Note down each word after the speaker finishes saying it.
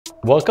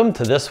Welcome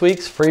to this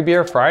week's Free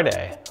Beer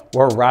Friday.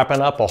 We're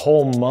wrapping up a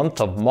whole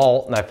month of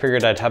malt, and I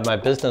figured I'd have my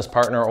business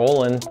partner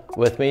Olin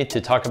with me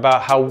to talk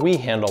about how we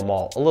handle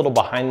malt, a little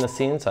behind the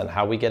scenes on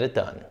how we get it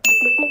done.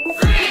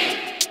 Free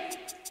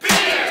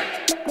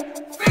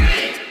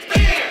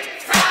Beer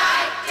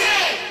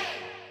Friday!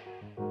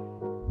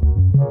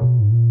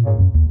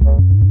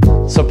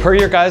 So per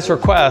your guys'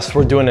 request,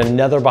 we're doing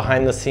another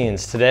behind the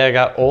scenes. Today I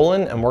got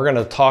Olin and we're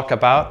gonna talk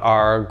about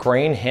our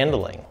grain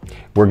handling.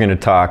 We're going to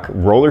talk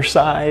roller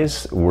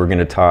size, we're going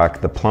to talk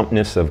the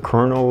plumpness of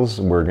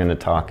kernels, we're going to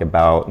talk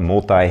about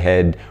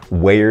multi-head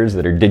weighers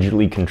that are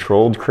digitally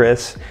controlled,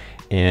 Chris,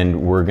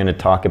 and we're going to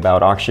talk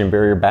about oxygen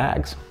barrier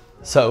bags.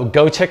 So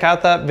go check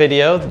out that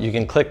video. You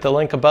can click the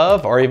link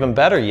above, or even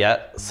better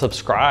yet,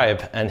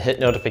 subscribe and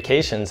hit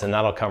notifications and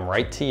that'll come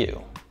right to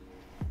you.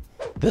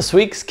 This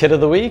week's kit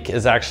of the week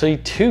is actually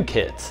two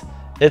kits.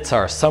 It's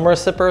our Summer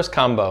Sippers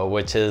combo,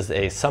 which is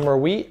a summer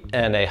wheat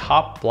and a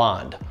hop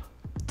blonde.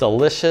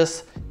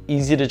 Delicious,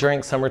 easy to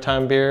drink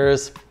summertime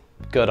beers,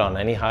 good on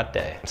any hot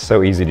day.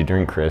 So easy to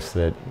drink, Chris,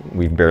 that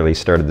we've barely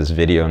started this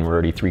video and we're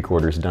already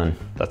 3/4 done.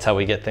 That's how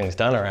we get things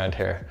done around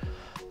here.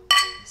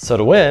 So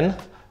to win,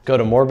 go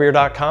to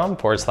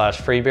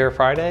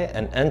morebeer.com/freebeerfriday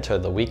and enter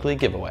the weekly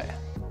giveaway.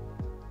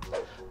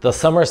 The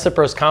Summer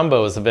Sippers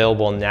combo is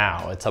available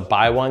now. It's a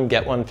buy one,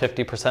 get one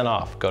 50%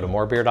 off. Go to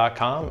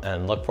morebeer.com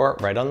and look for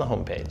it right on the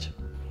homepage.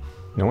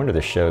 No wonder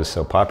this show is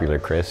so popular,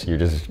 Chris. You're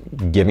just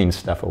giving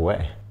stuff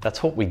away.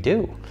 That's what we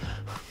do.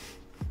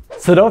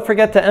 So don't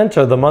forget to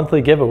enter the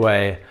monthly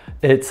giveaway.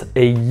 It's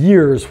a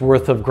year's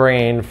worth of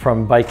grain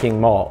from Viking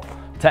Malt.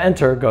 To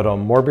enter, go to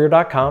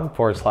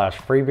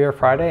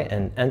morebeer.com/freebeerfriday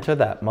and enter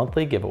that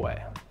monthly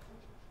giveaway.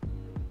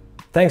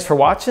 Thanks for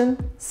watching.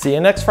 See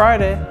you next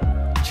Friday.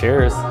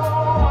 Cheers.